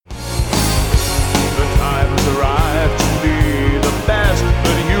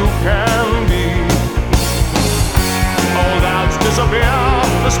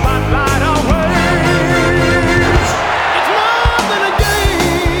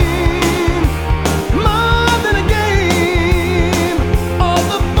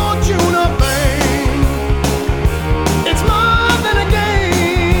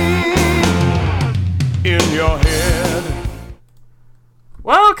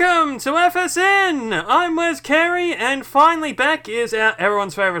Welcome to FSN! I'm Wes Kerry, and finally back is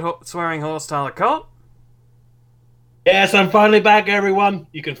everyone's favourite swearing horse, Tyler Colt. Yes, I'm finally back, everyone.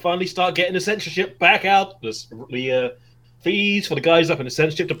 You can finally start getting the censorship back out. The fees for the guys up in the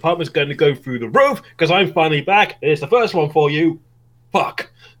censorship department is going to go through the roof, because I'm finally back. Here's the first one for you. Fuck.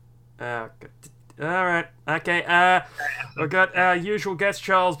 Alright, okay, we've got our usual guest,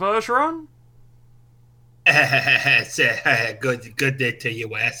 Charles Bergeron. It's good day to you,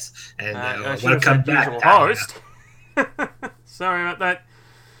 Wes, and welcome back. Usual host. Sorry about that.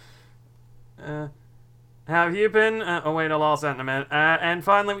 How have you been? Wait, I'll ask that in a minute. And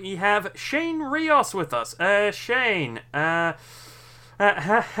finally, we have Shane Rios with us. Shane, how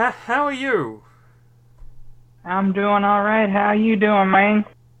are you? I'm doing all right. How you doing, man?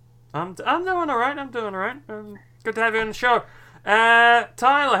 I'm doing all right. Good to have you on the show.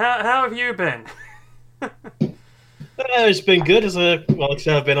 Tyler, how have you been? It's been good. Like I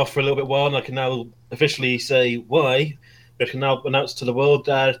said, I've been off for a little bit while, and I can now officially say why. I can now announce to the world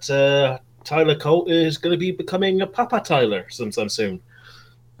that Tyler Colt is going to be becoming a Papa Tyler sometime soon.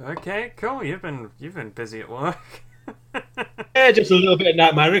 Okay, cool. You've been busy at work. Yeah, just a little bit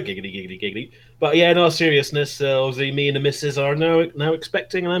not married, giggity. But yeah, in all seriousness, obviously me and the missus are now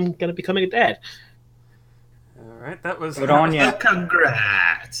expecting, and I'm going to be becoming a dad. All right, that was good on you.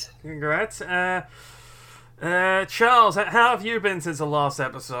 Congrats. Charles, how have you been since the last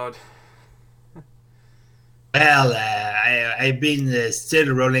episode? Well, I've been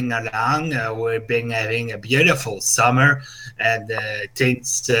still rolling along. We've been having a beautiful summer, and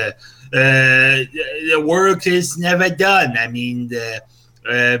things. The work is never done. I mean,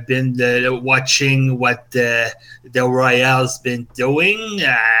 been watching what the Royals been doing.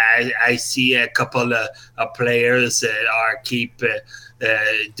 I see a couple of players that are keep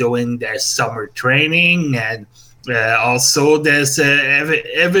doing their summer training, and also there's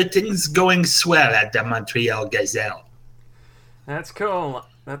everything's going swell at the Montreal Gazelle. That's cool.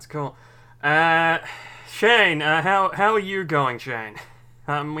 Shane, how are you going, Shane?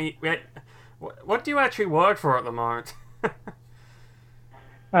 What do you actually work for at the moment?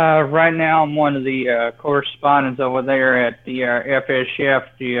 Right now, I'm one of the correspondents over there at the FSF,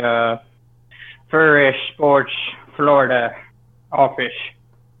 the Furry Sports Florida office.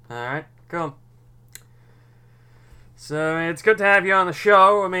 All right, cool. So it's good to have you on the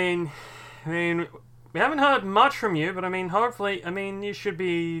show. I mean, we haven't heard much from you, but hopefully, you should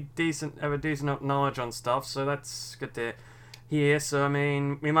be have a decent knowledge on stuff. So that's good to hear. So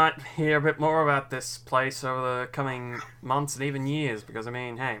we might hear a bit more about this place over the coming months and even years, because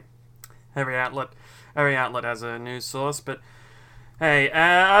hey, every outlet has a news source. But hey,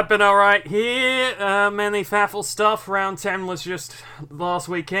 I've been all right here. Mainly FAFL stuff. Round 10 was just last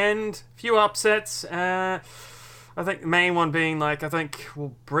weekend. Few upsets. I think the main one being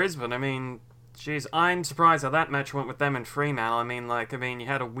Brisbane. Jeez, I'm surprised how that match went with them and Fremantle. You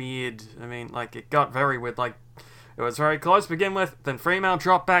had a weird. It got very weird. It was very close to begin with. Then Fremantle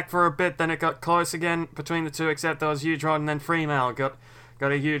dropped back for a bit. Then it got close again between the two, except there was a huge run. And then Fremantle got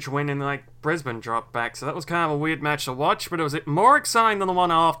a huge win, and Brisbane dropped back. So that was kind of a weird match to watch. But it was more exciting than the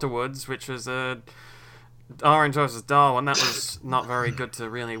one afterwards, which was Orange versus Darwin. That was not very good to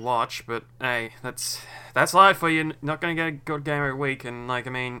really watch. But hey, that's life for you. Not going to get a good game every week. And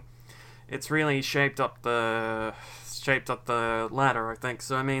it's really shaped up the ladder, I think.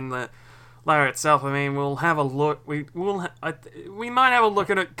 So the ladder itself, we'll have a look. We might have a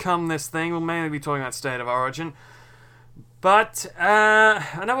look at it come this thing. We'll mainly be talking about State of Origin. But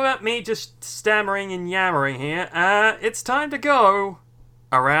enough about me just stammering and yammering here. It's time to go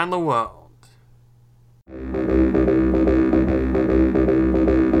around the world.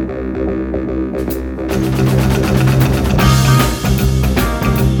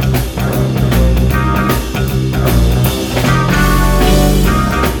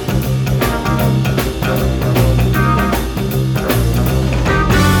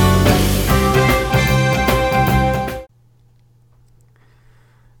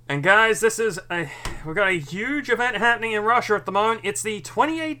 And guys, we've got a huge event happening in Russia at the moment. It's the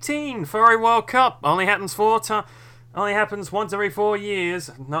 2018 Furry World Cup. Only happens once every 4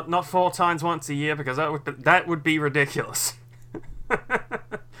 years. Not 4 times once a year, because that would be ridiculous.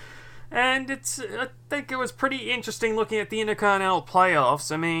 And I think it was pretty interesting looking at the Intercontinental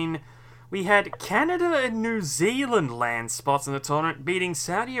playoffs. We had Canada and New Zealand land spots in the tournament, beating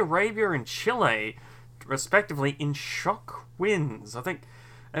Saudi Arabia and Chile, respectively, in shock wins.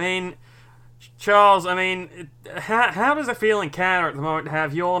 Charles, how does it feel in Canada at the moment to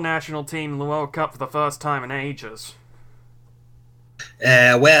have your national team in the World Cup for the first time in ages?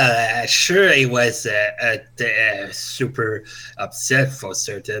 Sure, he was super upset for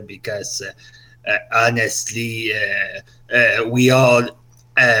certain because honestly, we all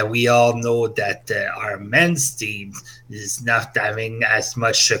know that our men's team is not having as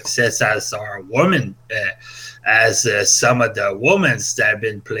much success as our women, as some of the women's that have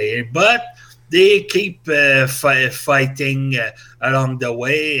been playing, but they keep fighting along the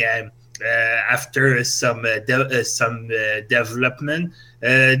way, and after some development,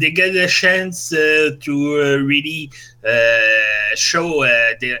 they get a chance to really show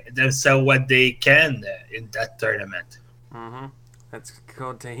themselves what they can in that tournament. Mm-hmm. That's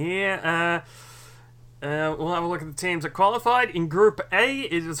good to hear. We'll have a look at the teams that qualified. In Group A,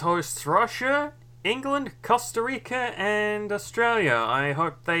 it is hosts Russia, England, Costa Rica, and Australia. I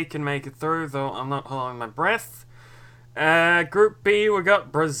hope they can make it through, though I'm not holding my breath. Group B, we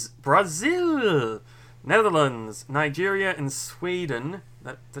got Brazil, Netherlands, Nigeria, and Sweden.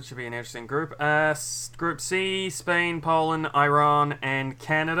 That should be an interesting group. Group C, Spain, Poland, Iran, and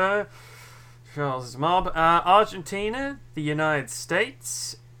Canada. Charles' mob. Argentina, the United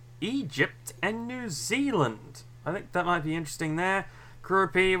States, Egypt, and New Zealand. I think that might be interesting there.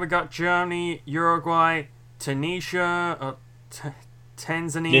 Group E, we got Germany, Uruguay, Tunisia,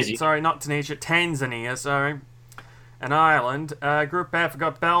 Tanzania. Sorry, not Tunisia, Tanzania, sorry. And Ireland. Group F, we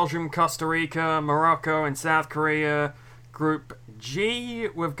got Belgium, Costa Rica, Morocco, and South Korea. Group G,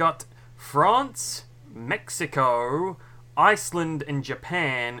 we've got France, Mexico, Iceland, and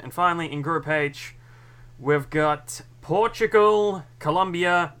Japan. And finally, in Group H, we've got Portugal,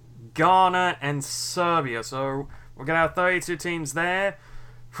 Colombia, Ghana, and Serbia. So we're going to have 32 teams there.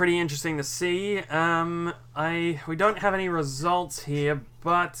 Pretty interesting to see. We don't have any results here,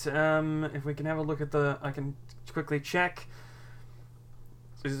 but if we can have a look at I can quickly check.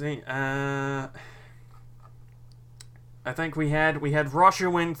 I think we had Russia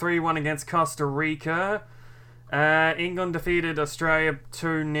win 3-1 against Costa Rica. England defeated Australia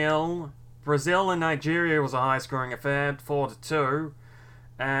 2-0. Brazil and Nigeria was a high-scoring affair, 4-2.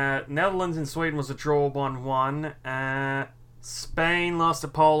 Netherlands and Sweden was a draw, 1-1. Spain lost to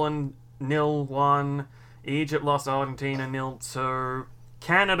Poland 0-1. Egypt lost to Argentina 0-2.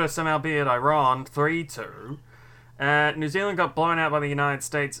 Canada somehow beat Iran 3-2. New Zealand got blown out by the United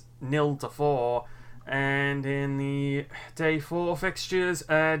States 0-4. And in the day 4 fixtures,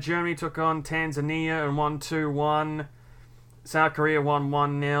 Germany took on Tanzania and won 2-1. South Korea won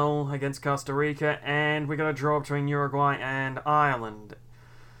 1-0 against Costa Rica. And we got a draw between Uruguay and Ireland.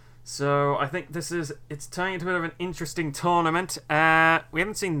 So I think it's turning into a bit of an interesting tournament. We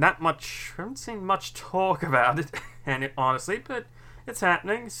haven't seen much talk about it, honestly, but it's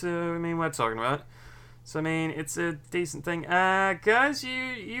happening. So I mean, we're talking about it. So I mean, it's a decent thing. Guys,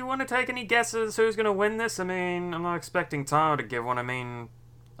 you want to take any guesses who's going to win this? I mean, I'm not expecting Tyler to give one. I mean,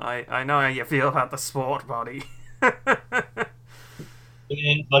 I know how you feel about the sport, buddy. Yeah,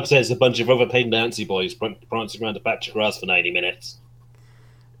 like I said, it's a bunch of overpaid Nancy boys prancing around the patch of grass for 90 minutes.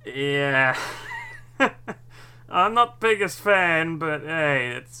 Yeah. I'm not the biggest fan, but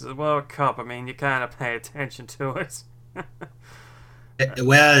hey, it's a World Cup. I mean, you kind of pay attention to it.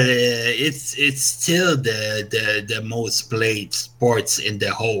 Well, it's still the most played sports in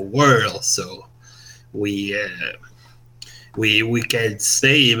the whole world, so we can't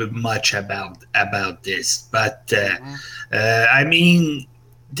say much about this. But I mean,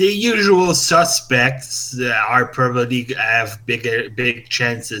 the usual suspects are probably have big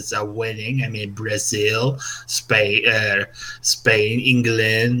chances of winning. I mean, Brazil, Spain,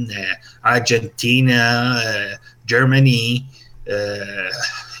 England, Argentina, Germany.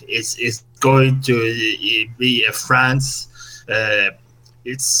 It's going to be France.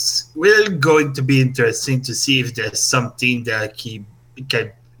 It's really going to be interesting to see if there's something that can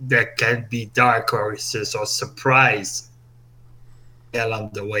be dark horses or surprise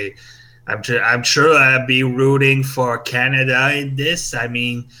along the way. I'm sure I'll be rooting for Canada in this. I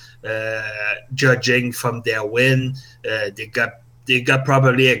mean, judging from their win, they got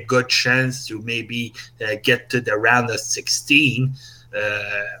probably a good chance to maybe get to the round of 16.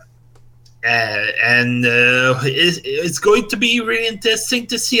 And it's going to be really interesting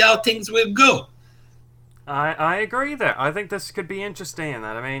to see how things will go. I agree there. I think this could be interesting in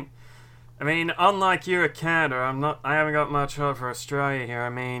that. I mean, unlike you at Canada, I haven't got much hope for Australia here. I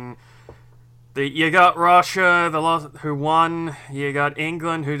mean, you got Russia, who won. You got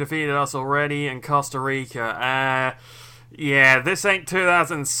England, who defeated us already, and Costa Rica. Yeah, this ain't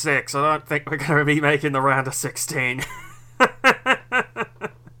 2006. I don't think we're going to be making the round of 16.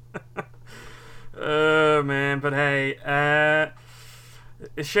 Oh, man. But hey,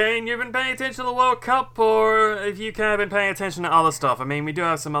 Shane, you've been paying attention to the World Cup, or have you kind of been paying attention to other stuff? I mean, we do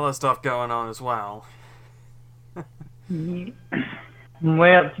have some other stuff going on as well.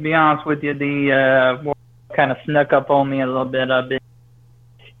 Well, to be honest with you, the World Cup kind of snuck up on me a little bit. I've been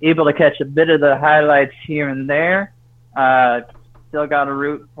able to catch a bit of the highlights here and there. Still got to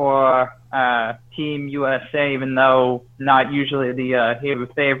root for Team USA, even though not usually the heavy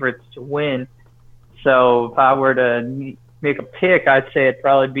favorites to win. So if I were to make a pick, I'd say it'd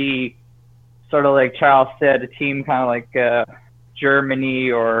probably be sort of like Charles said, a team kind of like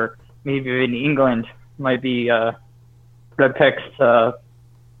Germany or maybe even England might be the picks to,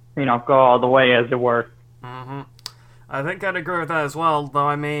 go all the way, as it were. Mm-hmm. I think I'd agree with that as well, though.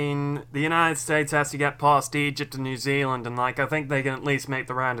 I mean, the United States has to get past Egypt and New Zealand, and I think they can at least make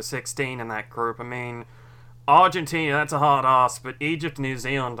the round of 16 in that group. I mean, Argentina, that's a hard ask, but Egypt and New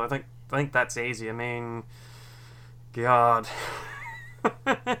Zealand, I think that's easy. I mean, God.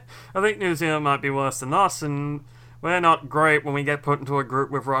 I think New Zealand might be worse than us, and we're not great when we get put into a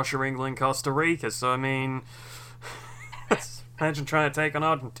group with Russia, England, Costa Rica, so I mean, imagine trying to take on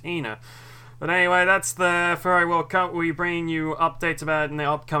Argentina. But anyway, that's the Furry World Cup. We'll be bringing you updates about it in the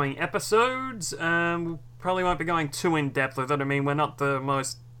upcoming episodes. We probably won't be going too in depth with it. I mean, they're not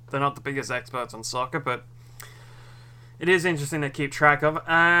the biggest experts on soccer, but it is interesting to keep track of.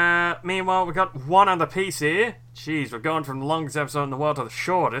 Meanwhile, we've got one other piece here. Jeez, we're going from the longest episode in the world to the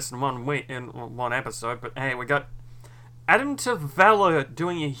shortest in one episode. But hey, we got Adam Tavella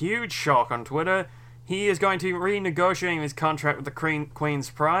doing a huge shock on Twitter. He is going to be renegotiating his contract with the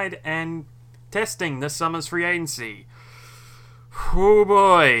Queen's Pride and testing this summer's free agency. Oh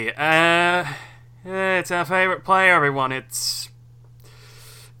boy. It's our favourite player, everyone. It's...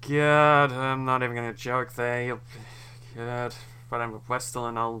 God, I'm not even going to joke there. God, but I'm with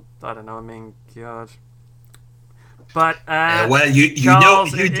Westerland, I don't know, I mean, God. But, well, you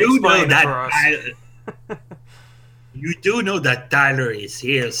Charles, do know that... You do know that Tyler is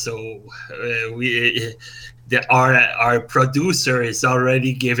here, so our producer is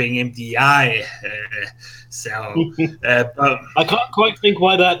already giving him the eye. But I can't quite think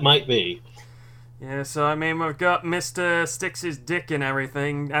why that might be. Yeah, so I mean, we've got Mr. Sticks his dick and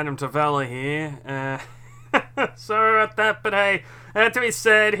everything, Adam Tavella here. Sorry about that, but hey, that to be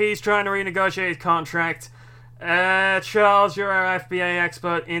said, he's trying to renegotiate his contract. Charles, you're our FBA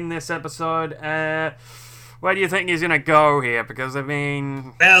expert in this episode. Where do you think he's going to go here? Because, I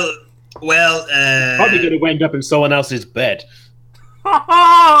mean... Well, probably going to end up in someone else's bed. Oh,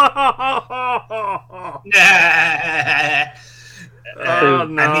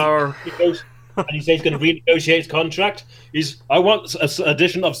 no. And he says he's going to renegotiate his contract. I want an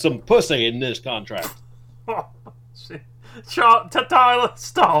addition of some pussy in this contract. Oh, shit. Tyler,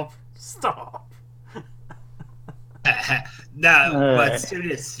 stop. No, but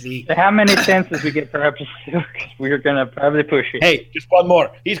seriously. So how many chances we get per episode? We're going to probably push it. Hey, just one more.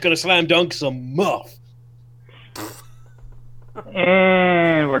 He's going to slam dunk some muff.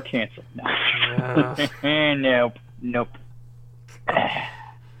 And we're canceled. No. Nope.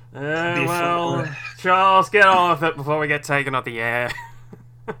 Well, Charles, get on with it before we get taken off the air.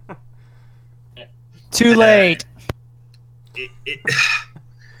 Too late.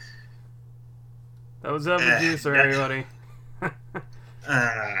 That was our producer, everybody.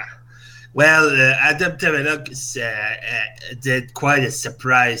 Adam Tavella did quite a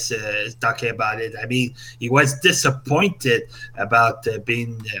surprise talking about it. I mean, he was disappointed about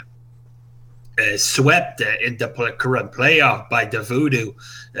being swept in the current playoff by the Voodoo.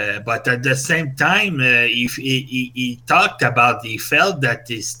 But at the same time, he talked about he felt that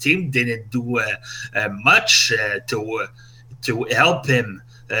his team didn't do much to help him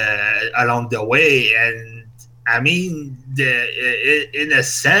along the way. And I mean, in a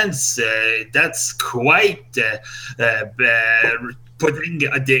sense, that's quite putting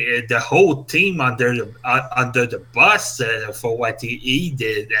the whole team under the bus for what he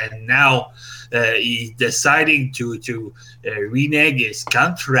did, and now he's deciding to renege his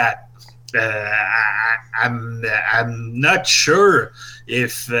contract. I'm not sure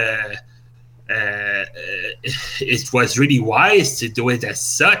if it was really wise to do it as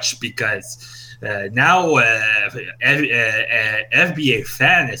such, because now FBA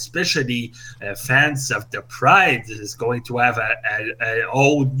fan, especially fans of the Pride, is going to have a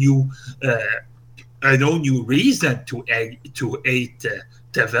whole new reason to hate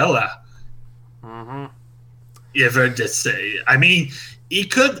Tavella. Mm-hmm. I mean, he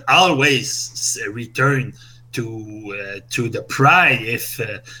could always return to the Pride if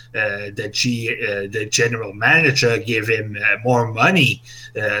the general manager give him more money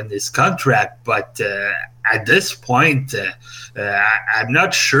in his contract. But at this point, I'm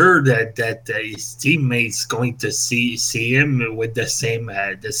not sure that his teammates going to see him with the same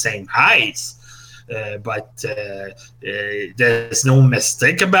highs. But there's no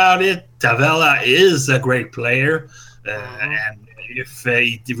mistake about it. Tavella is a great player, and if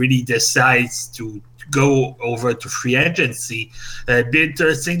he really decides to go over to free agency, it'd be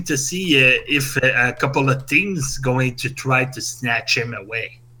interesting to see if a couple of teams going to try to snatch him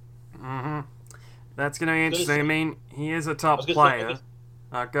away. Mm-hmm. That's going to be interesting. I mean, he is a top player.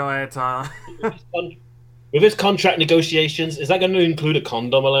 Go ahead, Tyler. With his contract negotiations, is that going to include a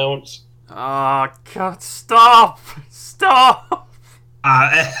condom allowance? Oh, God, stop! Stop!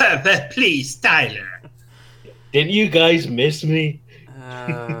 Please, Tyler. Didn't you guys miss me?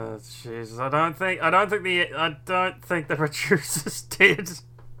 Jesus, I don't think the producers did.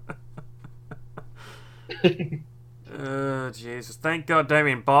 Jesus. Thank God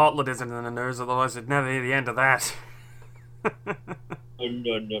Damien Bartlett isn't in the news, otherwise we'd never hear the end of that.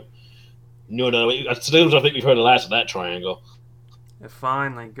 No. I still don't think we've heard the last of that triangle.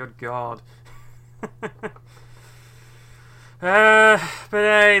 Finally, good God. But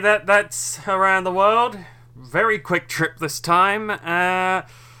hey, that's around the world. Very quick trip this time. Now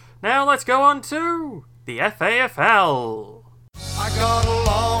let's go on to the FAFL. I got a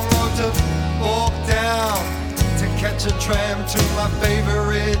long road to walk down to catch a tram to my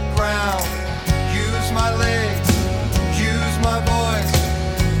favorite ground. Use my legs, use my voice,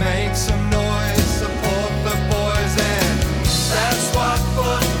 make some noise, support the boys, and that's what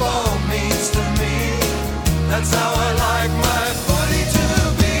football means to me. That's how I like my footy to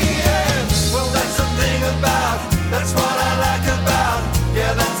be. And well, that's the thing about, that's what I like about,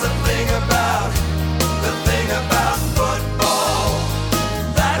 yeah, that's the thing about football.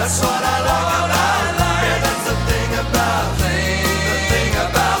 That's what I like about, yeah, that's the thing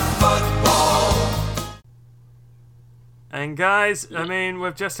about football. And guys, I mean,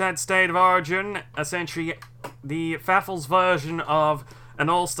 we've just had State of Origin, essentially the FAFL's version of an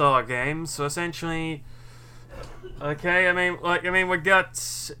All-Star game. So essentially, okay, we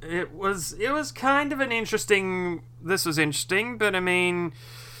got, it was kind of an interesting. This was interesting, but I mean,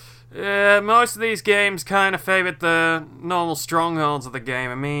 most of these games kind of favored the normal strongholds of the game.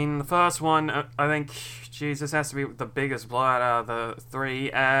 I mean, the first one, I think, this has to be the biggest blowout out of the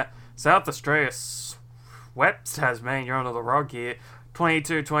three. South Australia swept Tasmania under the rug here.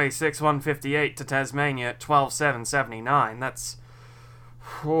 22-26, 158 to Tasmania, 12-7, 79. That's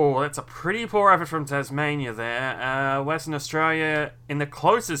a pretty poor effort from Tasmania there. Western Australia, in the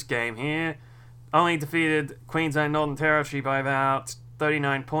closest game here, only defeated Queensland Northern Territory by about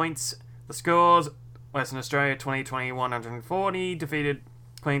 39 points. The scores: Western Australia 20-20, 140, defeated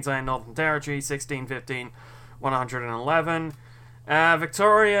Queensland Northern Territory 16-15, 111.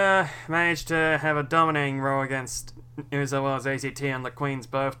 Victoria managed to have a dominating row against New South Wales ACT on the Queen's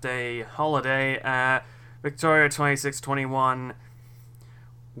birthday holiday. Victoria 26-21,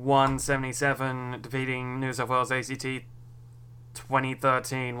 177, defeating New South Wales ACT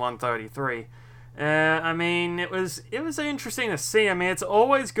 2013, 133. I mean, it was interesting to see. I mean, it's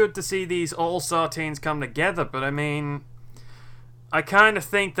always good to see these all-star teams come together, but I mean, I kind of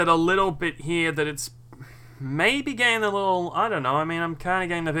think that a little bit here that it's maybe getting a little, I don't know, I mean, I'm kind of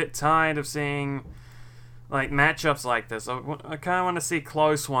getting a bit tired of seeing, like, matchups like this. I kind of want to see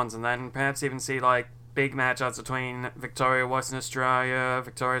close ones, and then perhaps even see, like, big matchups between Victoria, Western Australia,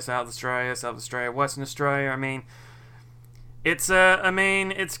 Victoria, South Australia, Western Australia. I mean,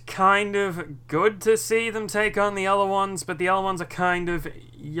 it's kind of good to see them take on the other ones, but the other ones are kind of,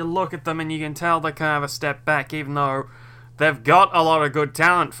 you look at them and you can tell they're kind of a step back, even though they've got a lot of good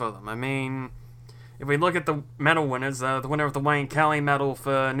talent for them. I mean, if we look at the medal winners, the winner of the Wayne Kelly medal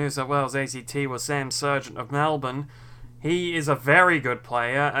for New South Wales ACT was Sam Sargent of Melbourne. He is a very good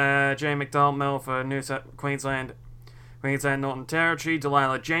player. Jay McDonald medal for Queensland Northern Territory.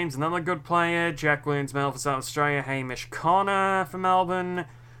 Delilah James, another good player. Jack Williams medal for South Australia. Hamish Connor for Melbourne.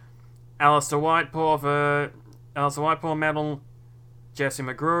 Alistair Whitepaw medal. Jesse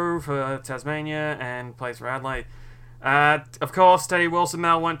McGrew for Tasmania and plays for Adelaide. Of course, Teddy Wilson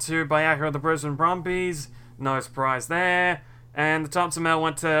medal went to Bayaka of the Brisbane Brumbies. No surprise there. And the Thompson medal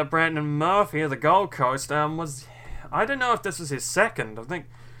went to Brandon Murphy of the Gold Coast. I don't know if this was his second. I think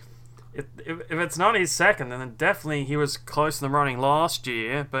if it's not his second, then definitely he was close in the running last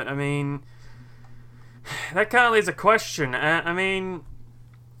year. But I mean, that kind of leaves a question. I mean,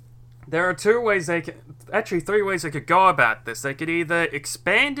 there are three ways they could go about this. They could either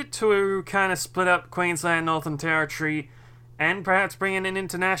expand it to kind of split up Queensland, Northern Territory, and perhaps bring in an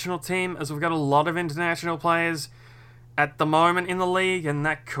international team, as we've got a lot of international players at the moment in the league, and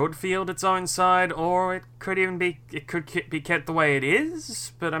that could field its own side, or it could be kept the way it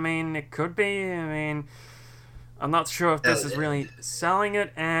is. But I mean, it could be. I mean, I'm not sure if this is really selling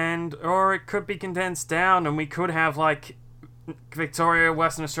it, or it could be condensed down, and we could have like Victoria,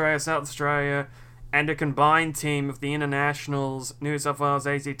 Western Australia, South Australia, and a combined team of the internationals, New South Wales,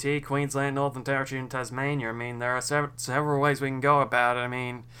 ACT, Queensland, Northern Territory, and Tasmania. I mean, there are several ways we can go about it. I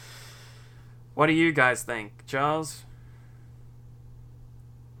mean, what do you guys think, Charles?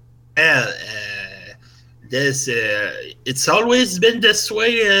 Well, it's always been this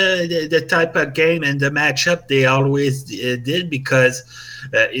way, the type of game and the matchup they always did, because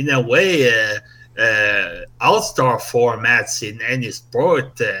in a way, all-star formats in any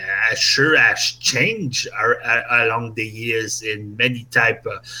sport sure has changed along the years in many type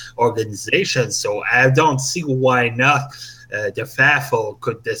of organizations. So I don't see why not the FAFL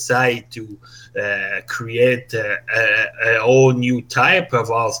could decide to create a whole new type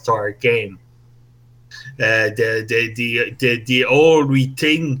of all-star game. The only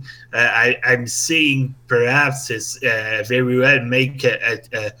thing I'm seeing perhaps is very well make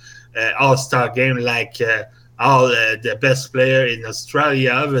a all-star game like all the best player in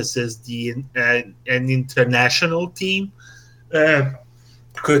Australia versus an international team.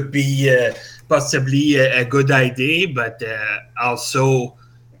 Could be possibly a good idea, but also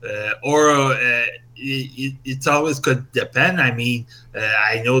it always could depend. I mean,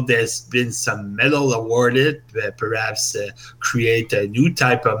 I know there's been some medal awarded, perhaps create a new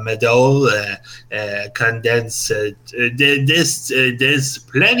type of medal, condense. There's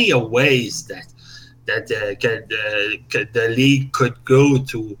plenty of ways that the league could go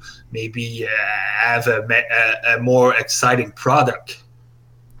to maybe have a more exciting product.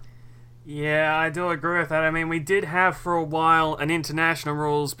 Yeah, I do agree with that. I mean, we did have for a while an international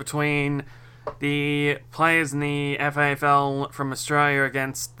rules between the players in the FAFL from Australia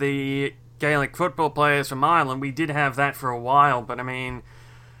against the Gaelic football players from Ireland. We did have that for a while, but I mean,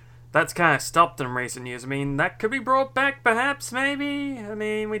 that's kind of stopped in recent years. I mean, that could be brought back, perhaps, maybe. I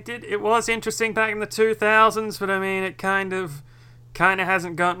mean, it was interesting back in the 2000s, but I mean, it kind of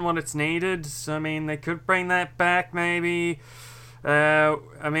hasn't gotten what it's needed. So I mean, they could bring that back, maybe. I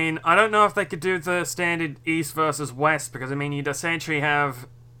mean, I don't know if they could do the standard East versus West, because I mean, you'd essentially have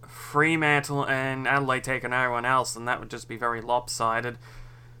Fremantle and Adelaide taking everyone else, and that would just be very lopsided,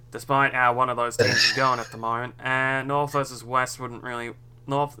 despite how one of those teams is going at the moment. And North versus West wouldn't really...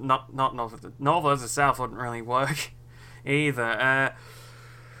 North versus South wouldn't really work either.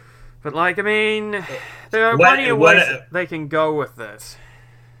 But, like, I mean, there are plenty of ways they can go with this.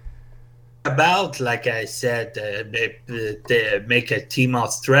 About, like I said, make a Team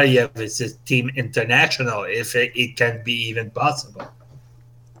Australia versus Team International, if it can be even possible.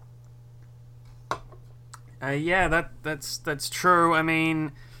 Yeah, that's true. I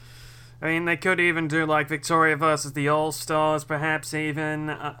mean, they could even do like Victoria versus the All Stars, perhaps even.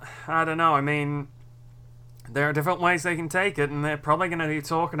 I don't know. I mean, there are different ways they can take it, and they're probably going to be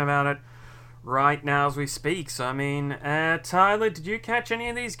talking about it right now as we speak. So, I mean, Tyler, did you catch any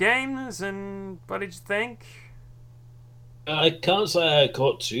of these games, and what did you think? I can't say I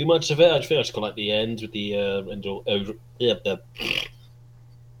caught too much of it. I think I just caught like the end with the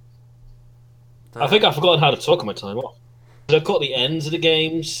I think I've forgotten how to talk on my time off. I caught the ends of the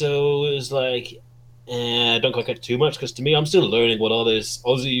game, so it was like, I don't quite get too much, because to me, I'm still learning what all this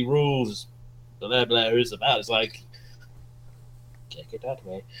Aussie rules, blah, blah, is about. It's like, can't get that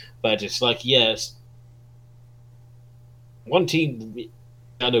way. But it's like, yes, one team,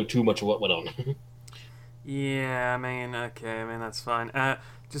 I know too much of what went on. Yeah, I mean, okay, I mean, that's fine.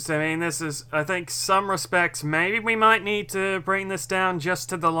 This is, I think, some respects, maybe we might need to bring this down just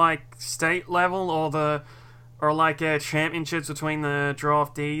to the, like, state level, or championships between the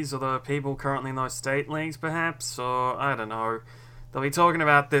draftees or the people currently in those state leagues, perhaps, or, I don't know. They'll be talking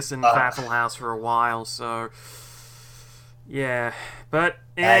about this in FAFL House for a while, so, yeah, but,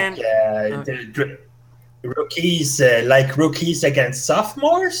 and... the rookies, rookies against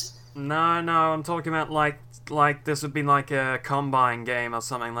sophomores? No, I'm talking about like this would be like a combine game or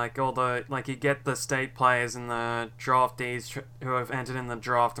something. Like you get the state players and the draftees who have entered in the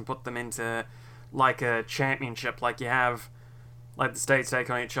draft and put them into like a championship. Like you have like the states take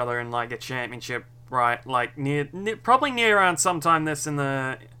on each other in like a championship, right? Like probably near around sometime this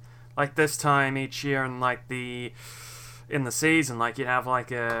time each year, and like in the season, like you have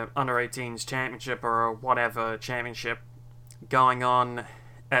like a under 18s championship or a whatever championship going on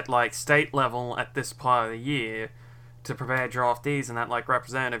at like state level at this part of the year to prepare draftees and that like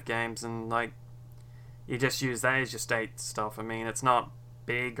representative games, and like you just use that as your state stuff. I mean, it's not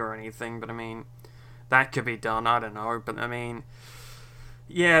big or anything, but I mean, that could be done. I don't know, but I mean,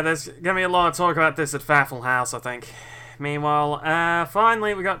 yeah, there's gonna be a lot of talk about this at FAFL House, I think. Meanwhile,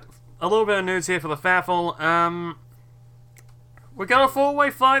 finally we got a little bit of news here for the FAFL. We got a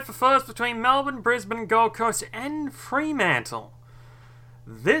four-way fight for first between Melbourne, Brisbane, Gold Coast, and Fremantle.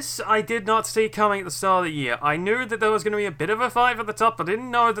 This I did not see coming at the start of the year. I knew that there was going to be a bit of a fight at the top, but I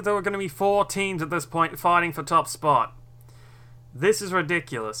didn't know that there were going to be 4 teams at this point fighting for top spot. This is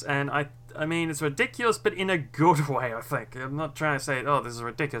ridiculous, and I mean, it's ridiculous, but in a good way, I think. I'm not trying to say, oh, this is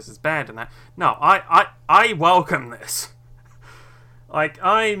ridiculous, it's bad, and that. No, I welcome this. Like,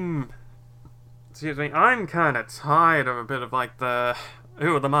 I'm kind of tired of a bit of, like,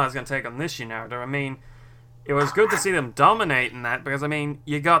 who are the Mars going to take on this year narrative. I mean, it was good to see them dominating that, because, I mean,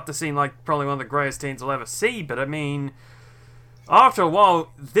 you got to see, like, probably one of the greatest teams we'll ever see, but, I mean, after a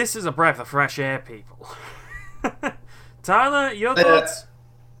while, this is a breath of fresh air, people. Tyler, your thoughts?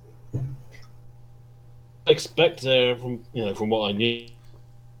 I expect from what I knew,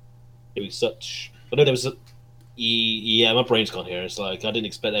 it was such. I know there was. Yeah, my brain's gone here. It's like I didn't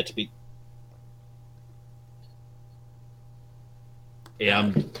expect there to be.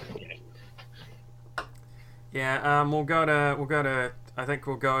 Yeah. Yeah. We'll go to. I think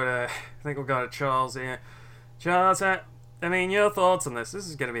we'll go to Charles here. Charles, I mean, your thoughts on this? This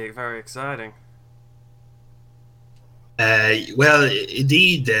is going to be very exciting. Well,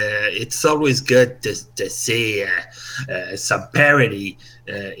 indeed, it's always good to see some parity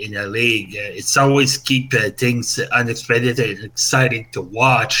in a league. It's always keep things unexpected and exciting to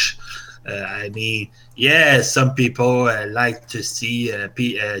watch. I mean, yeah, some people like to see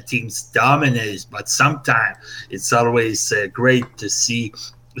teams dominate, but sometimes it's always great to see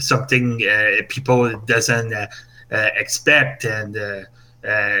something people doesn't expect, and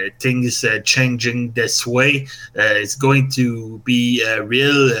things changing this way. It's going to be a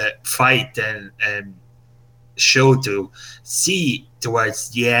real fight and show to see towards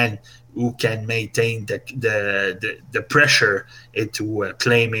the end who can maintain the pressure into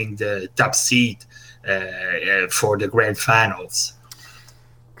claiming the top seed for the grand finals.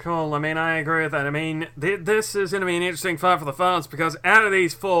 Cool. I mean, I agree with that. I mean, this is going to be an interesting fight for the finals, because out of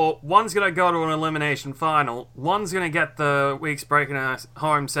these 4, one's going to go to an elimination final, one's going to get the week's break in a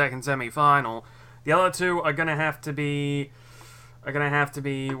home second semi-final. The other 2 are going to have to be,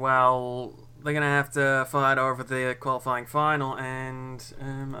 well, they're going to have to fight over the qualifying final, and this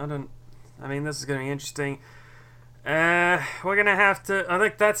is going to be interesting. We're going to have to, I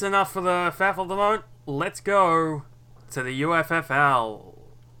think that's enough for the FAFL at the moment. Let's go to the UFFL.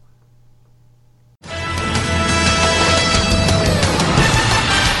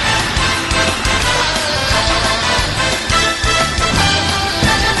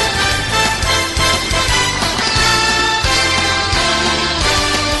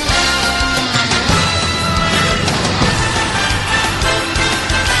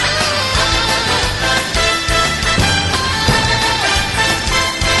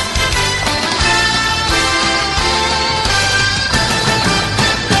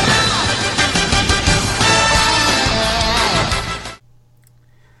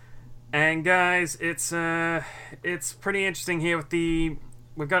 And guys, it's pretty interesting here with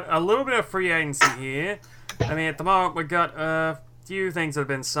we've got a little bit of free agency here. I mean, at the moment we've got a few things that have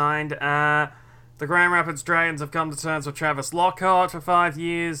been signed. The Grand Rapids Dragons have come to terms with Travis Lockhart for 5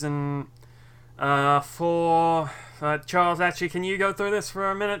 years, and for Charles, actually, can you go through this for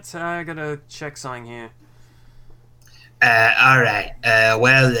a minute? I gotta check something here. All right.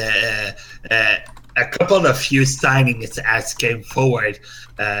 A couple of few signings as came forward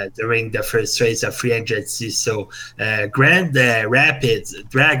during the first phase of free agency. So Grand Rapids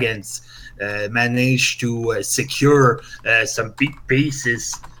Dragons managed to secure some big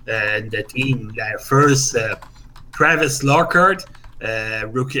pieces in the team. First, Travis Lockhart, the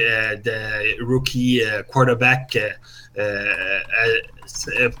rookie quarterback,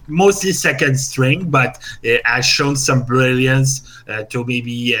 mostly second string, but has shown some brilliance to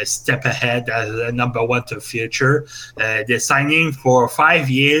maybe a step ahead as a number 1 to future. They're signing for 5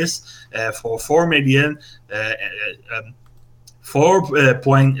 years for $4 million,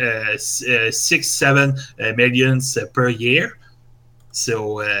 4.67 millions per year.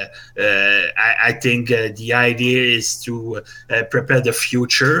 So I think the idea is to prepare the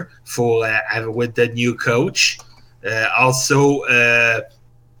future for with the new coach. Also,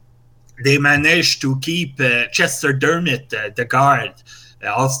 they managed to keep Chester Dermott, the guard,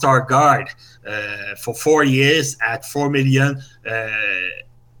 all-star guard, for 4 years at $4 million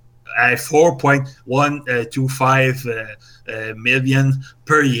 4.125 million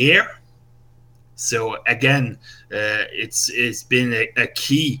per year. So again, it's been a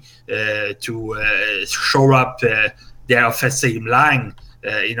key to shore up their offensive line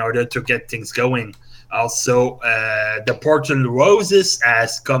in order to get things going. Also, the Portland Roses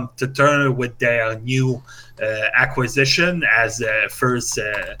has come to terms with their new acquisition as first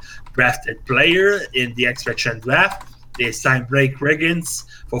drafted player in the expansion draft. They signed Blake Riggins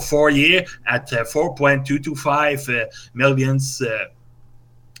for 4 years at 4.225 millions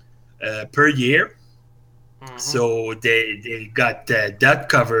per year. Mm-hmm. So they got that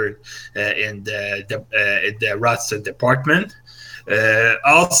covered in the roster department.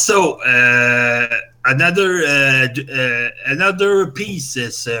 Also, another piece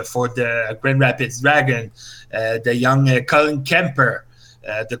is for the Grand Rapids Dragon, the young Colin Kemper,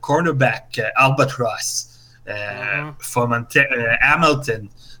 the cornerback Albatross from Hamilton.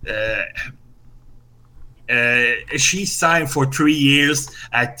 She signed for 3 years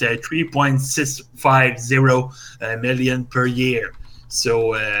at 3.650 million per year.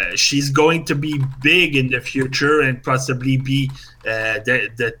 So she's going to be big in the future and possibly be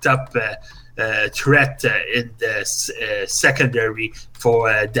the top threat in the secondary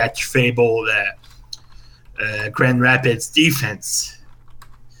for that fabled Grand Rapids defense.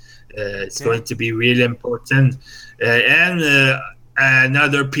 It's going to be really important. And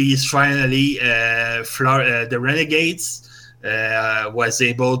another piece, finally, the Renegades was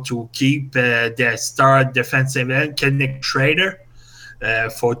able to keep their star defensive end, Kenneth Schrader,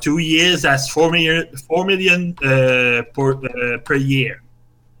 for 2 years as $4 million per year.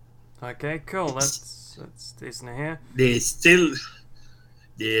 Okay, cool. That's decent to hear. They still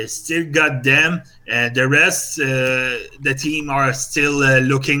got them, and the rest, the team are still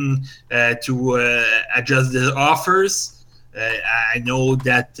looking to adjust the offers. I know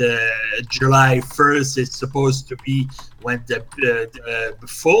that July 1st is supposed to be when the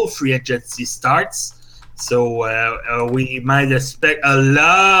full free agency starts. So we might expect a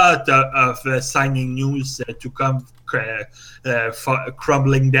lot of signing news to come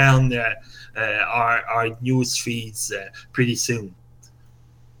crumbling down our news feeds pretty soon.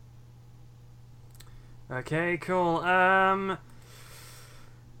 Okay, cool.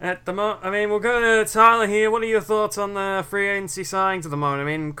 At the we'll go to Tyler here. What are your thoughts on the free agency signings at the moment? I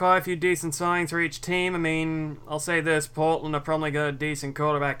mean, quite a few decent signings for each team. I mean, I'll say this: Portland have probably got a decent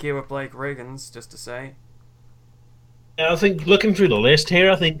quarterback here with Blake Riggins, just to say. Yeah, I think looking through the list here,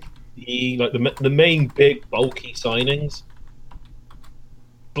 I think the main big bulky signings,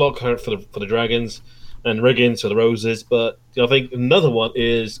 Blockhart for the Dragons, and Riggins for the Roses. But I think another one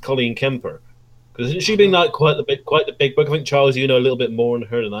is Colleen Kemper. Because she been quite the big book. I think, Charles, you know a little bit more on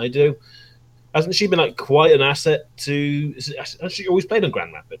her than I do. Hasn't she been quite an asset to? Has she always played on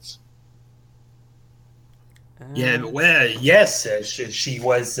Grand Rapids? Yeah, well, yes, she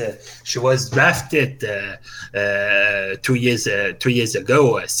was drafted 2 years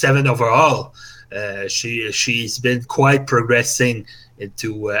ago, 7 overall. She's been quite progressing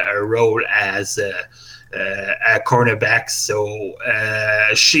into a role as a cornerback, so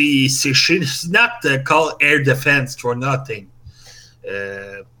she's not called air defense for nothing.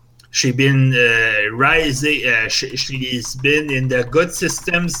 She's been rising. She's been in the good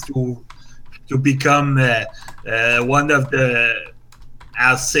systems to become one of the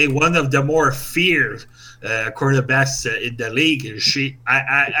more feared cornerbacks in the league.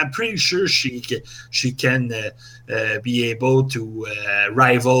 I'm pretty sure she can be able to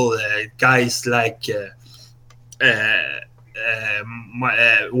rival guys like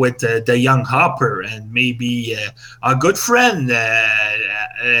with the young Hopper and maybe our good friend,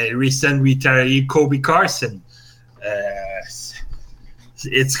 recent retiree Kobe Carson.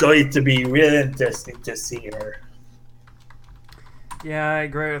 It's going to be really interesting to see her. Yeah, I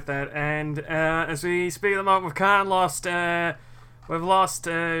agree with that. And as we speak at the moment, we've lost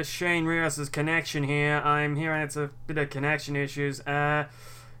Shane Rios' connection here. I'm hearing it's a bit of connection issues. I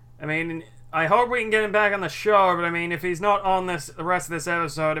mean, I hope we can get him back on the show, but I mean, if he's not on the rest of this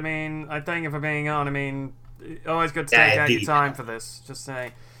episode, I mean, I thank him for being on. I mean, always good to take out your time for this, just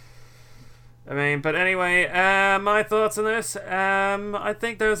say. I mean, but anyway, my thoughts on this. I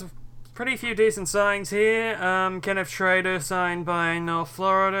think there's pretty few decent signings here. Kenneth Schrader signed by North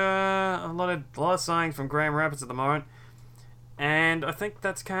Florida. A lot of signings from Grand Rapids at the moment. And I think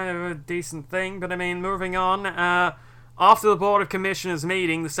that's kind of a decent thing. But I mean, moving on, after the Board of Commissioners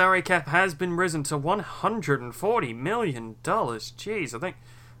meeting, the salary cap has been risen to $140 million. Jeez, I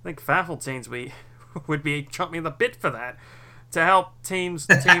think FAFL teams would be chomping the bit for that. To help teams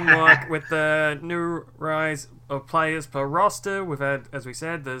teamwork with the new rise of players per roster. We've had, as we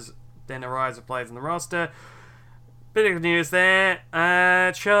said, there's then a rise of players in the roster. Bit of news there.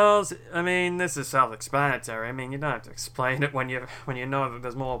 Charles, I mean, this is self-explanatory. I mean, you don't have to explain it when you know that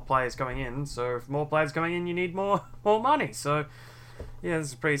there's more players coming in. So if more players coming in, you need more money. So, yeah, this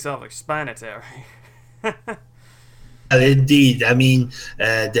is pretty self-explanatory. Indeed. I mean,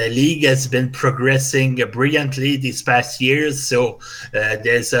 the league has been progressing brilliantly these past years, so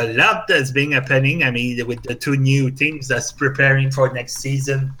there's a lot that's been happening. I mean, with the 2 new teams that's preparing for next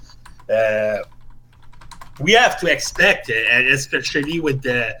season, we have to expect it, and especially with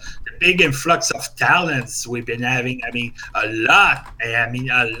the big influx of talents we've been having. I mean, a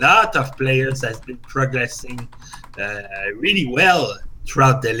lot of players has been progressing really well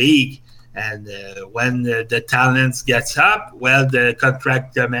throughout the league. And when the talents gets up, well, the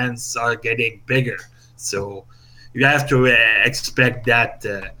contract demands are getting bigger. So you have to expect that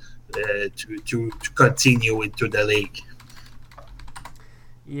to continue into the league.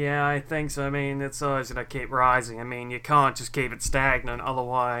 Yeah, I think so. I mean, it's always going to keep rising. I mean, you can't just keep it stagnant.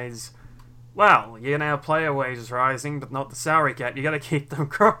 Otherwise, well, you're going to have player wages rising, but not the salary cap. You got to keep them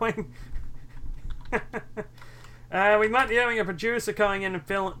growing. We might be having a producer coming in and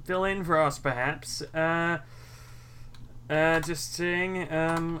fill in for us, perhaps. Just seeing.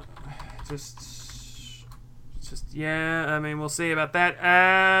 Yeah. I mean, we'll see about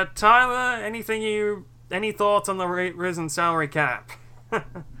that. Tyler, any thoughts on the risen salary cap? I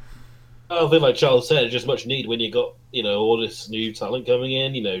think, like Charles said, it's just much need when you got all this new talent coming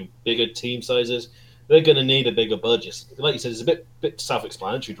in. Bigger team sizes. They're going to need a bigger budget. Like you said, it's a bit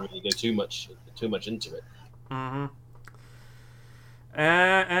self-explanatory to really go too much into it. Mm-hmm.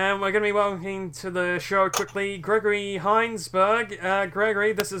 And we're going to be welcoming to the show quickly Gregory Hinesberg.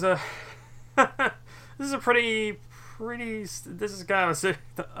 Gregory, this is a pretty. This is kind of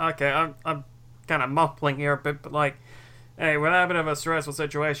okay. I'm kind of mumbling here a bit, but hey, we're in a bit of a stressful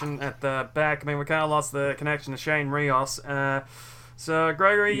situation at the back. I mean, we kind of lost the connection to Shane Rios. So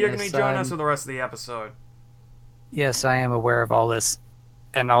Gregory, you're going to join us for the rest of the episode. Yes, I am aware of all this,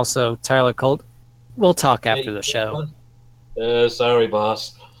 and also Tyler Colt. We'll talk after the show. Sorry,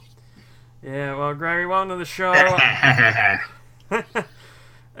 boss. Yeah, well, Gregory, welcome to the show.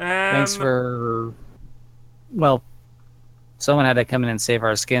 Thanks for... Well, someone had to come in and save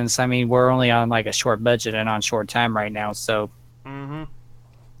our skins. I mean, we're only on a short budget and on short time right now, so... Mm-hmm.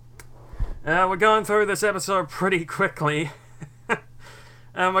 We're going through this episode pretty quickly.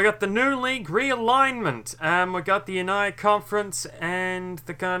 We got the new league realignment. We got the United Conference and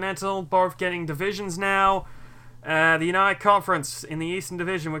the Continental both getting divisions now. The United Conference in the Eastern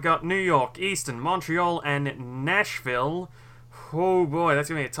Division, we got New York, Eastern, Montreal, and Nashville. Oh boy, that is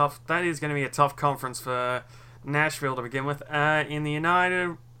going to be a tough conference for Nashville to begin with. In the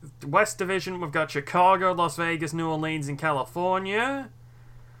United West Division, we've got Chicago, Las Vegas, New Orleans, and California.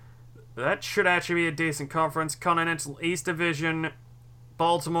 That should actually be a decent conference. Continental East Division,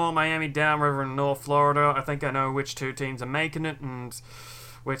 Baltimore, Miami, Downriver, and North Florida. I think I know which 2 teams are making it and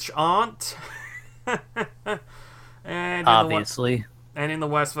which aren't. And obviously. In the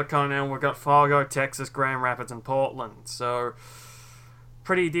West for Continental, we've got Fargo, Texas, Grand Rapids, and Portland. So,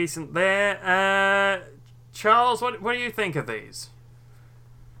 pretty decent there. Charles, what do you think of these?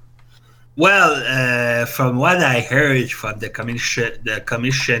 Well, from what I heard from the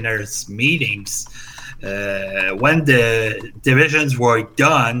commissioners' meetings, when the divisions were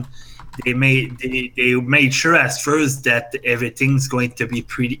done, they made sure at first that everything's going to be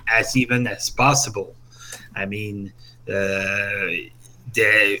pretty as even as possible. I mean, it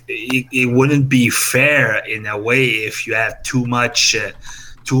wouldn't be fair in a way if you have too much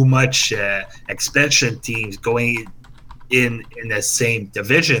expansion teams going in the same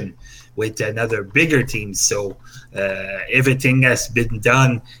division with another bigger team. So everything has been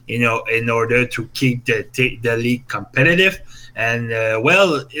done, in order to keep the league competitive. And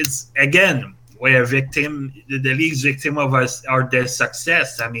well, it's again, we're the league's victim of us are their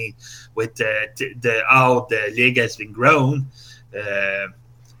success. I mean, with how the league has been grown,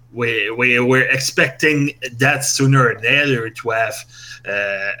 we're expecting that sooner or later to have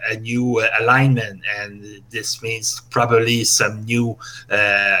a new alignment, and this means probably some new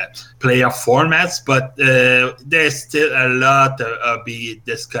playoff formats. But there's still a lot to be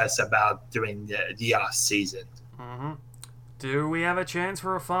discussed about during the off season. Mm-hmm. Do we have a chance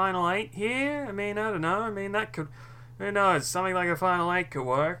for a Final 8 here? I mean, I don't know. I mean, that could... Who knows? Something like a Final 8 could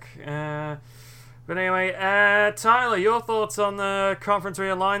work. But anyway, Tyler, your thoughts on the conference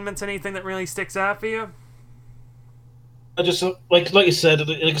realignments? Anything that really sticks out for you? I just, like you said, I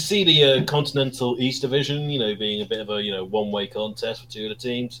can see the Continental East Division, being a bit of a, one-way contest for 2 of the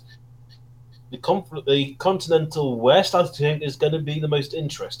teams. the Continental West, I think, is going to be the most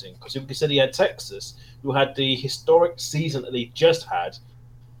interesting because you consider you had Texas, who had the historic season that they just had.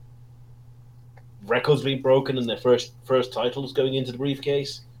 Records being broken in their first titles going into the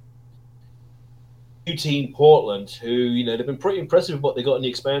briefcase. Team Portland, who they've been pretty impressive with what they got in the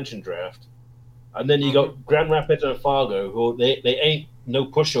expansion draft, and then you got Grand Rapids and Fargo, who they ain't no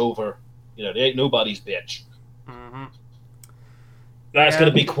pushover. They ain't nobody's bitch. Mm-hmm. That's going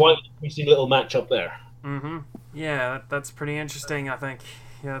to be quite an interesting little matchup there. Mm-hmm. Yeah, that's pretty interesting, I think.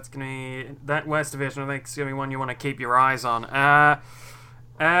 Yeah, that's going to be... That West Division, I think, is going to be one you want to keep your eyes on.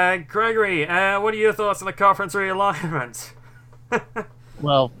 Gregory, what are your thoughts on the conference realignment?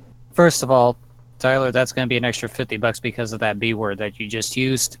 Well, first of all, Tyler, that's going to be an extra $50 because of that B word that you just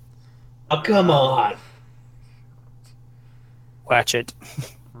used. Oh, come on. Watch it.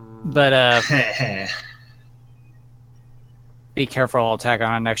 But, be careful, I'll tack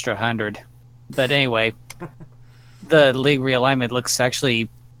on an extra 100. But anyway, the league realignment looks actually,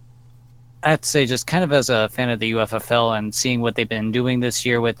 I have to say, just kind of as a fan of the UFFL and seeing what they've been doing this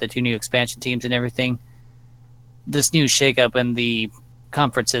year with the 2 new expansion teams and everything, this new shakeup in the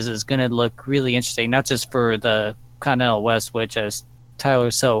conferences is going to look really interesting, not just for the Continental West, which, as Tyler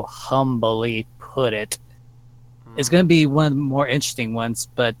so humbly put it, is going to be one of the more interesting ones,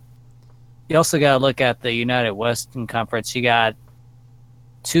 but you also got to look at the United Western Conference. You got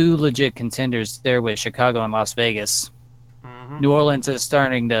 2 legit contenders there with Chicago and Las Vegas. Mm-hmm. New Orleans is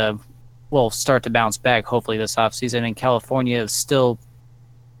starting to, start to bounce back, hopefully, this offseason. And California is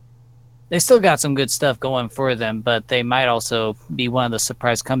they still got some good stuff going for them, but they might also be one of the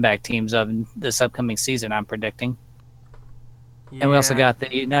surprise comeback teams of this upcoming season, I'm predicting. Yeah. And we also got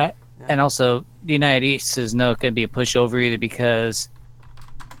the United East is not going to be a pushover either, because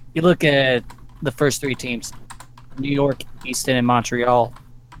you look at the first 3 teams, New York, Easton, and Montreal,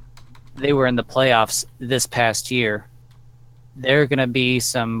 they were in the playoffs this past year. They're going to be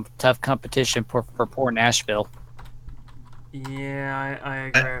some tough competition for poor Nashville. Yeah, I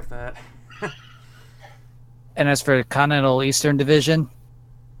agree with that. And as for the Continental Eastern Division,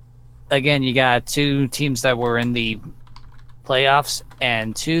 again, you got 2 teams that were in the playoffs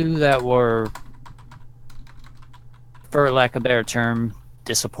and 2 that were, for lack of a better term,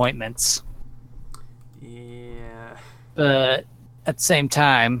 disappointments. Yeah. But at the same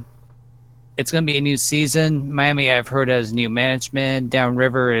time, it's going to be a new season. Miami, I've heard, has new management.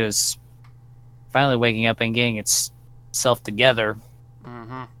 Downriver is finally waking up and getting itself together.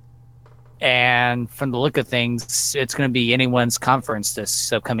 Mm-hmm. And from the look of things, it's going to be anyone's conference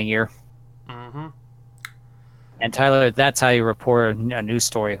this upcoming year. Mm-hmm. And Tyler, that's how you report a news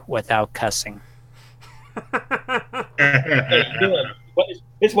story without cussing.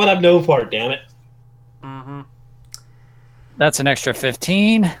 It's what I'm known for, damn it. Mm-hmm. That's an extra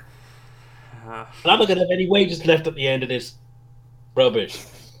 15. And I'm not going to have any wages left at the end of this rubbish.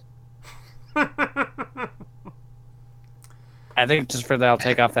 I think just for that, I'll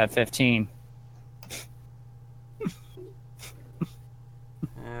take off that 15.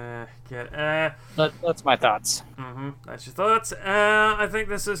 Good. That's my thoughts. Mm-hmm. That's your thoughts. I think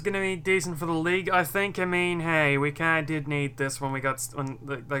this is going to be decent for the league. I think. I mean, hey, we kind of did need this when they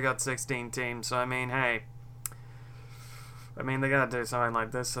got 16 teams. So I mean, hey, they got to do something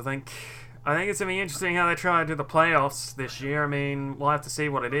like this. I think it's going to be interesting how they try to do the playoffs this year. I mean, we'll have to see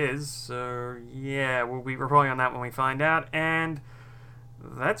what it is. So yeah, we'll be reporting on that when we find out. And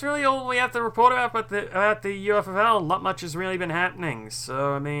that's really all we have to report about the UFFL. Not much has really been happening.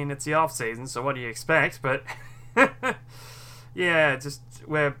 So, I mean, it's the off-season, so what do you expect? But, yeah, just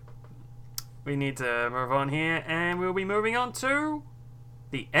we need to move on here, and we'll be moving on to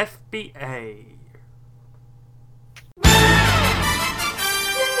the FBA.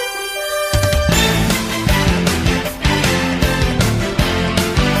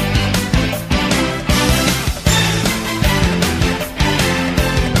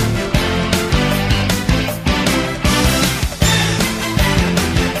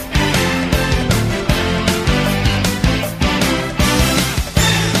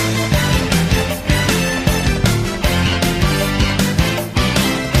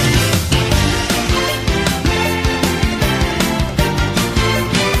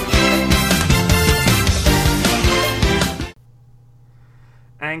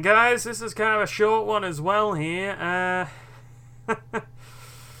 And guys, this is kind of a short one as well here. We've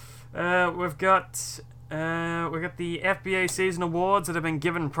got the FBA season awards that have been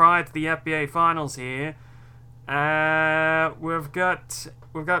given prior to the FBA finals here. We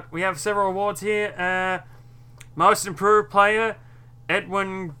have several awards here. Most improved player,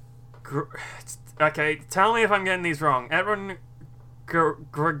 Edwin. Okay, tell me if I'm getting these wrong. Edwin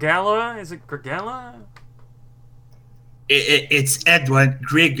Gregala. Is it Gregala? It's Edwin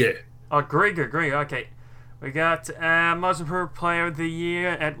Grieger. Oh, Grieger. Okay. We got Most Improved Player of the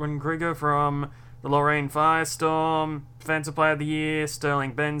Year, Edwin Grieger from the Lorraine Firestorm. Defensive Player of the Year,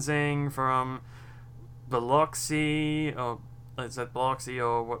 Sterling Benzing from Biloxi. Or is that Biloxi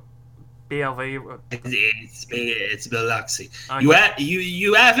or what? BLV? It's Biloxi. Okay.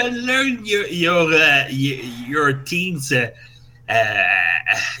 You haven't learned your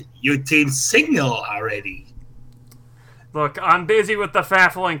team's signal already. Look, I'm busy with the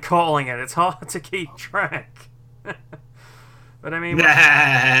FAFL and calling it. It's hard to keep track. But I mean,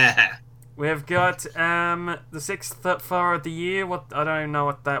 we've got the sixth Fur of the Year. I don't even know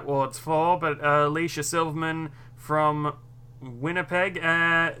what that award's for, but Alicia Silverman from Winnipeg.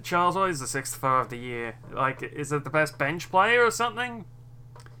 Charles, what is the sixth Fur of the Year? Like, is it the best bench player or something?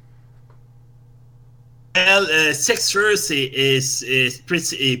 Well, sixth first is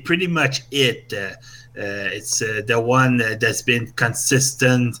pretty much it. It's the one that's been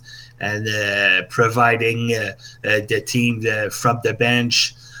consistent and providing the team from the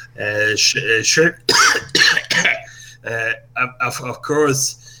bench. Of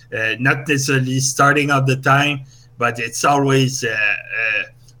course, not necessarily starting all the time, but it's always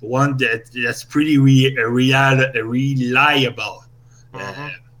one that's pretty reliable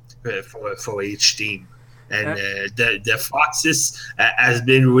for each team. And the Foxes has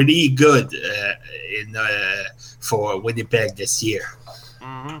been really good for Winnipeg this year.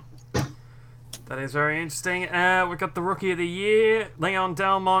 Mm-hmm. That is very interesting. We got the Rookie of the Year, Leon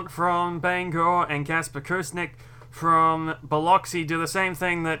Delmont from Bangor and Kasper Kusnik from Biloxi do the same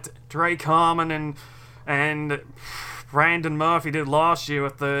thing that Drake Harmon and Brandon Murphy did last year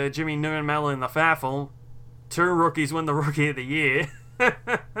with the Jimmy Noonan medal in the FAFL. Two rookies win the Rookie of the Year.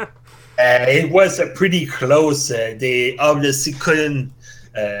 It was pretty close. They obviously couldn't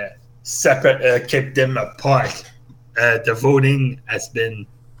keep them apart. The voting has been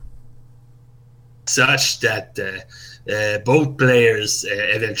such that both players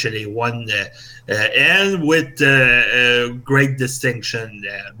eventually won, and with great distinction,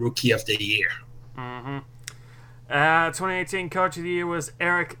 Rookie of the Year. Mm-hmm. 2018 Coach of the Year was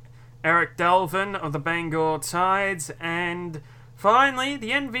Eric Delvin of the Bangor Tides, and finally,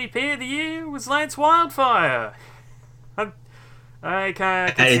 the MVP of the year was Lance Wildfire. I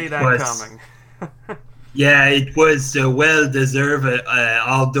can see that coming. Yeah, it was well-deserved,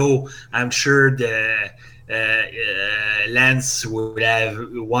 although I'm sure the Lance would have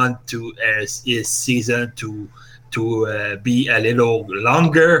wanted his season to be a little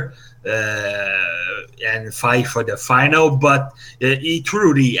longer and fight for the final, but he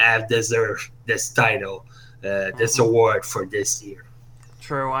truly have deserved this title. This award for this year.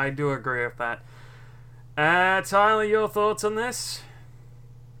 True, I do agree with that. Tyler, your thoughts on this?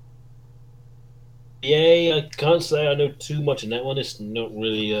 Yeah, I can't say I know too much on that one. It's not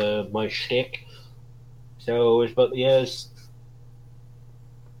really my shtick. So, but yes,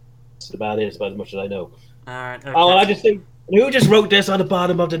 that's about it. It's about as much as I know. Alright, okay. Oh, I just think, who just wrote this on the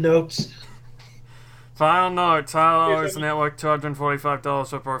bottom of the notes? Final note, Tyler owes the network $245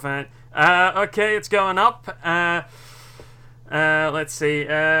 for per fan. Okay, it's going up. Let's see.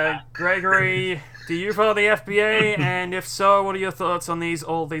 Gregory, do you follow the FBA? And if so, what are your thoughts on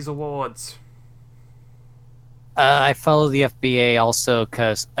all these awards? I follow the FBA also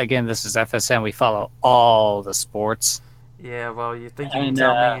because, again, this is FSN. We follow all the sports. Yeah, well, you think you can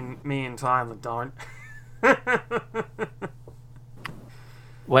tell me and Tyler don't.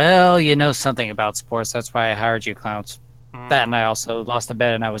 Well, you know something about sports. That's why I hired you clowns. That, and I also lost a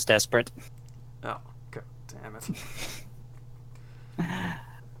bet and I was desperate. Oh, god damn it.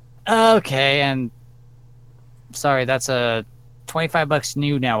 Okay, and sorry, that's a $25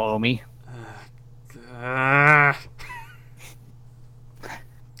 you now owe me.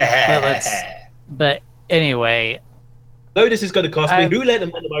 But anyway, though this is going to cost me. Who let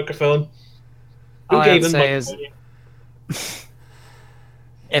them on the microphone? Who gave him money?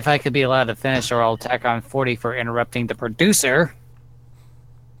 If I could be allowed to finish, or I'll tack on 40 for interrupting the producer.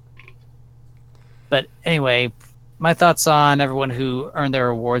 But anyway, my thoughts on everyone who earned their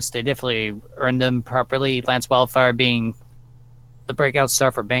awards. They definitely earned them properly. Lance Wildfire being the breakout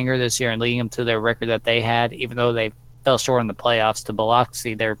star for Bangor this year and leading them to their record that they had, even though they fell short in the playoffs to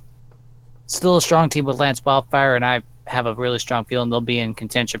Biloxi. They're still a strong team with Lance Wildfire, and I have a really strong feeling they'll be in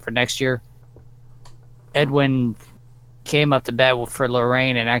contention for next year. Edwin came up to bat for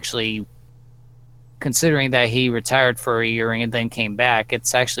Lorraine, and actually, considering that he retired for a year and then came back,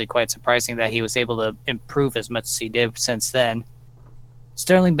 it's actually quite surprising that he was able to improve as much as he did since then.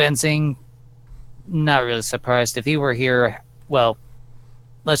 Sterling Benzing, not really surprised. If he were here, well,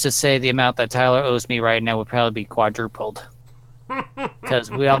 let's just say the amount that Tyler owes me right now would probably be quadrupled.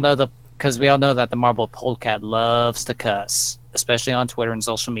 Because we all know that the Marble Polecat loves to cuss, especially on Twitter and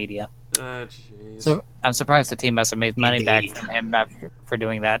social media. Jeez. So I'm surprised the team hasn't made money back from him for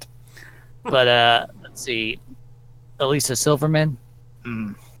doing that. But let's see, Elisa Silverman,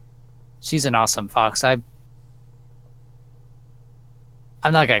 she's an awesome fox. I'm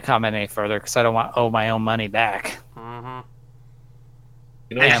not gonna comment any further because I don't want to owe my own money back. Mm-hmm.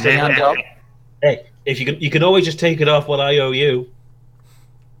 You know, hey, if you can always just take it off what I owe you.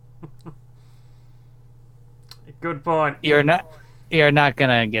 Good point. You're not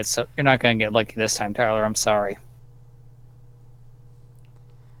gonna get lucky this time, Tyler. I'm sorry.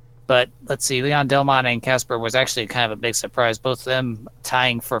 But let's see, Leon Delmont and Casper was actually kind of a big surprise. Both of them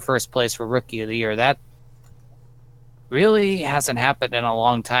tying for first place for Rookie of the Year. That really hasn't happened in a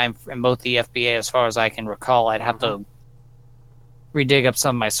long time in both the FBA, as far as I can recall. I'd have to redig up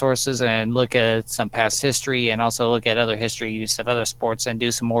some of my sources and look at some past history and also look at other histories of other sports and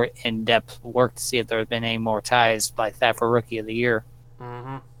do some more in-depth work to see if there have been any more ties like that for Rookie of the Year.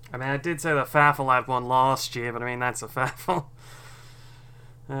 Mm-hmm. I mean, I did say the FAFL had one last year, but I mean, that's a FAFL.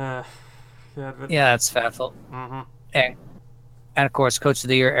 Yeah, that's FAFL. Mm-hmm. And of course, Coach of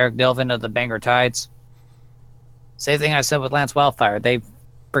the Year, Eric Delvin of the Bangor Tides. Same thing I said with Lance Wildfire. They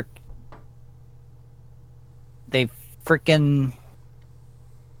freaking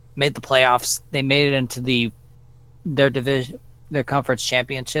made the playoffs. They made it into their conference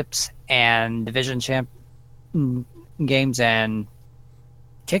championships and division games and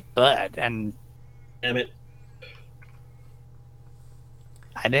kicked butt. And damn it,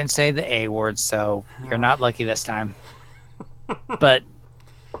 I didn't say the A word, so you're not lucky this time. But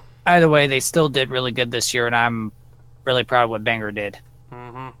either way, they still did really good this year, and I'm really proud of what Bangor did.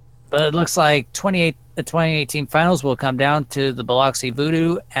 Mm-hmm. But it looks like the 2018 finals will come down to the Biloxi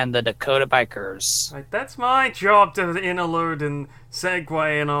Voodoo and the Dakota Bikers. Right, that's my job to interlude and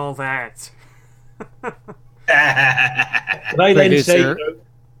segue and all that. Can I then say,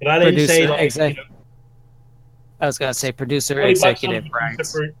 I was going to say producer executive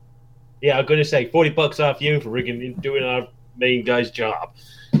rights. Yeah, I'm going to say $40 off you for doing our main guy's job.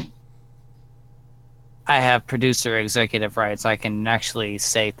 I have producer executive rights. I can actually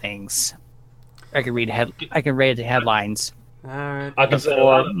say things. I can read the headlines. All right. I can say a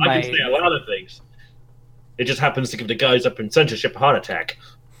lot of things. It just happens to give the guys up in censorship a heart attack.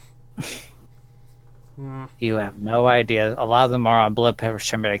 You have no idea. A lot of them are on blood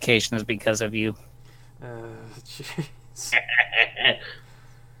pressure medications because of you. Jeez.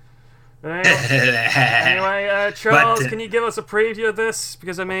 Anyway, Charles, can you give us a preview of this?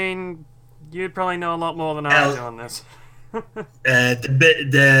 Because, I mean, you'd probably know a lot more than I do on this.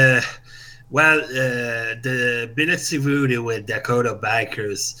 The Biloxi Voodoo with Dakota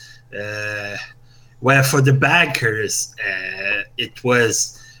Bikers. For the Bikers, it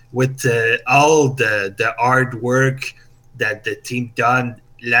was with all the hard work that the team done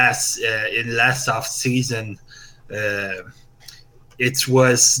last off season. It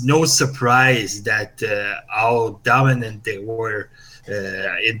was no surprise that how dominant they were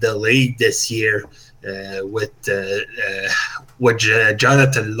in the league this year with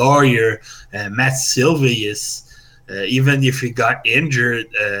Jonathan Lawyer, Matt Silvius. Even if he got injured,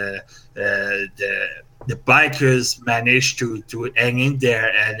 the Bikers managed to hang in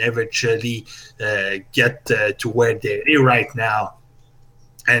there and eventually get to where they're right now.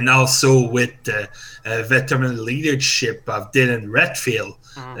 And also with the veteran leadership of Dylan Redfield,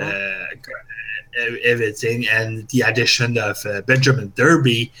 everything, and the addition of Benjamin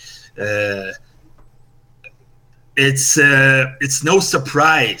Derby, it's no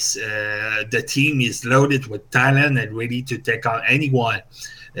surprise. The team is loaded with talent and ready to take on anyone.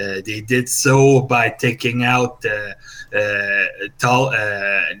 They did so by taking out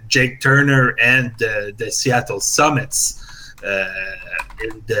Jake Turner and the Seattle Summits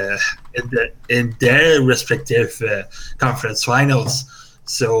in their respective conference finals.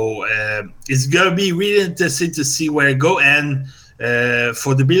 So it's gonna be really interesting to see where it go. And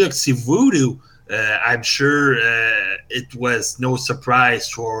for the Biloxi Voodoo, I'm sure it was no surprise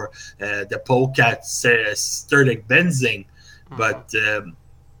for the Polecat Sterling Benzing, but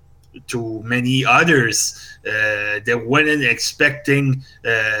to many others, they weren't expecting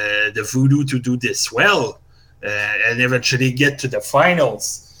the Voodoo to do this well and eventually get to the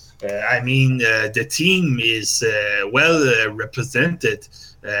finals. The team is well represented.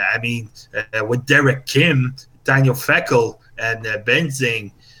 With Derek Kim, Daniel Feckel, and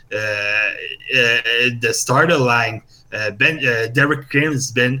Benzing, the starter line. Derek Kim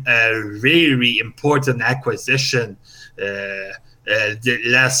has been a very important acquisition the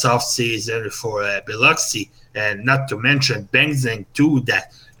last off season for Biloxi, and not to mention Benzing too,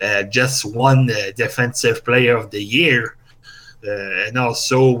 that just won the Defensive Player of the Year, and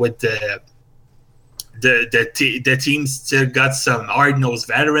also with the team still got some hard-nosed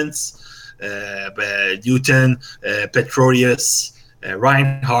veterans, Newton, Petronius,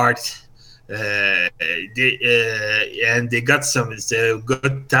 Reinhardt. And they got some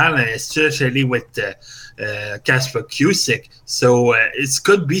good talent, especially with Kasper Cusick. So it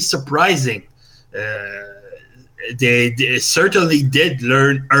could be surprising. They certainly did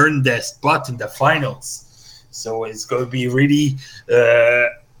earn their spot in the finals. So it's going to be really.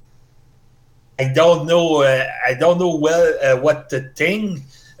 I don't know what to think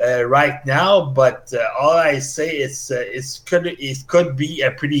right now, but all I say is it could be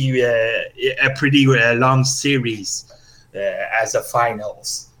a pretty long series as a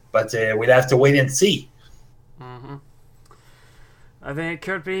finals, but we'll have to wait and see. Mm-hmm. I think it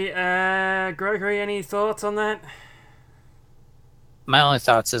could be. Gregory, any thoughts on that? My only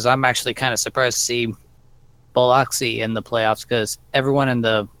thoughts is I'm actually kind of surprised to see Biloxi in the playoffs, because everyone in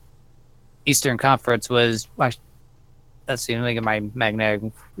the Eastern Conference was. Let's see, let me get my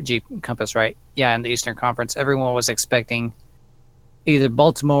magnetic G compass right. Yeah, in the Eastern Conference, everyone was expecting either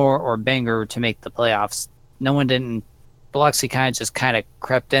Baltimore or Bangor to make the playoffs. No one didn't. Biloxi kind of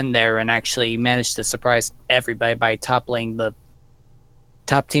crept in there and actually managed to surprise everybody by toppling the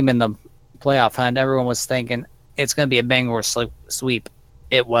top team in the playoff hunt. Everyone was thinking it's going to be a Bangor sweep.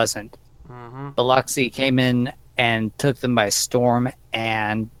 It wasn't. Mm-hmm. Biloxi came in and took them by storm,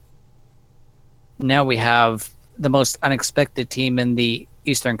 and now we have the most unexpected team in the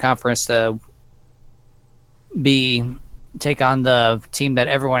Eastern Conference to take on the team that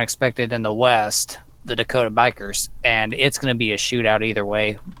everyone expected in the West, the Dakota Bikers, and it's going to be a shootout either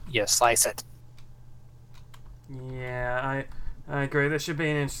way you slice it. Yeah, I agree. This should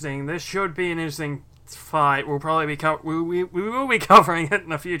be an interesting fight. We'll probably be we will be covering it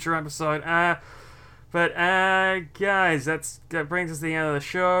in a future episode. But guys, that brings us to the end of the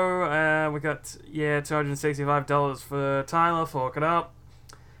show. We got $265 for Tyler. Fork it up.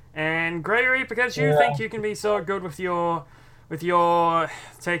 And Gregory, because you think you can be so good with your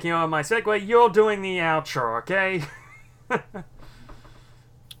taking on my segue, you're doing the outro, okay?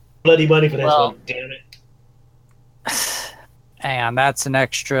 Bloody money for this one, damn it. And that's an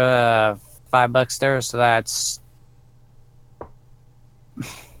extra $5 there, so that's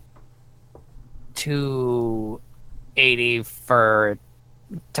 $280 for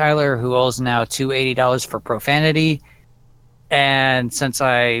Tyler, who owes now $280 for profanity. And since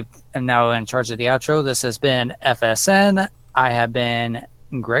I am now in charge of the outro, this has been FSN. I have been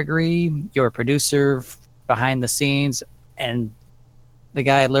Gregory, your producer behind the scenes, and the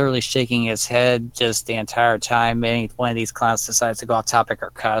guy literally shaking his head just the entire time any one of these clowns decides to go off topic or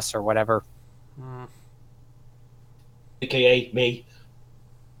cuss or whatever. AKA me.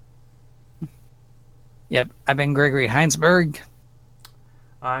 Yep, I've been Gregory Hinesberg.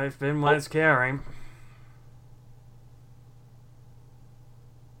 I've been Wes Kerry.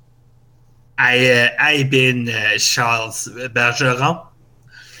 I've been Charles Bergeron.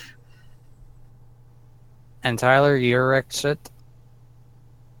 And Tyler, your exit.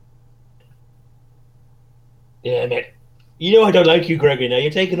 Damn it. You know I don't like you, Gregory. Now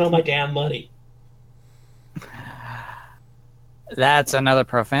you're taking all my damn money. That's another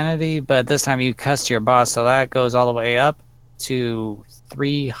profanity, but this time you cussed your boss, so that goes all the way up to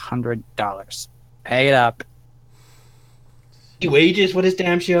 $300. Pay it up. Wages for this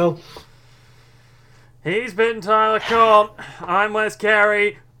damn show. He's been Tyler Colt. I'm Wes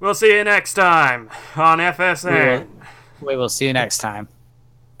Kerry. We'll see you next time on FSN. We will see you next time.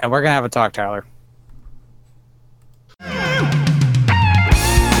 And we're going to have a talk, Tyler.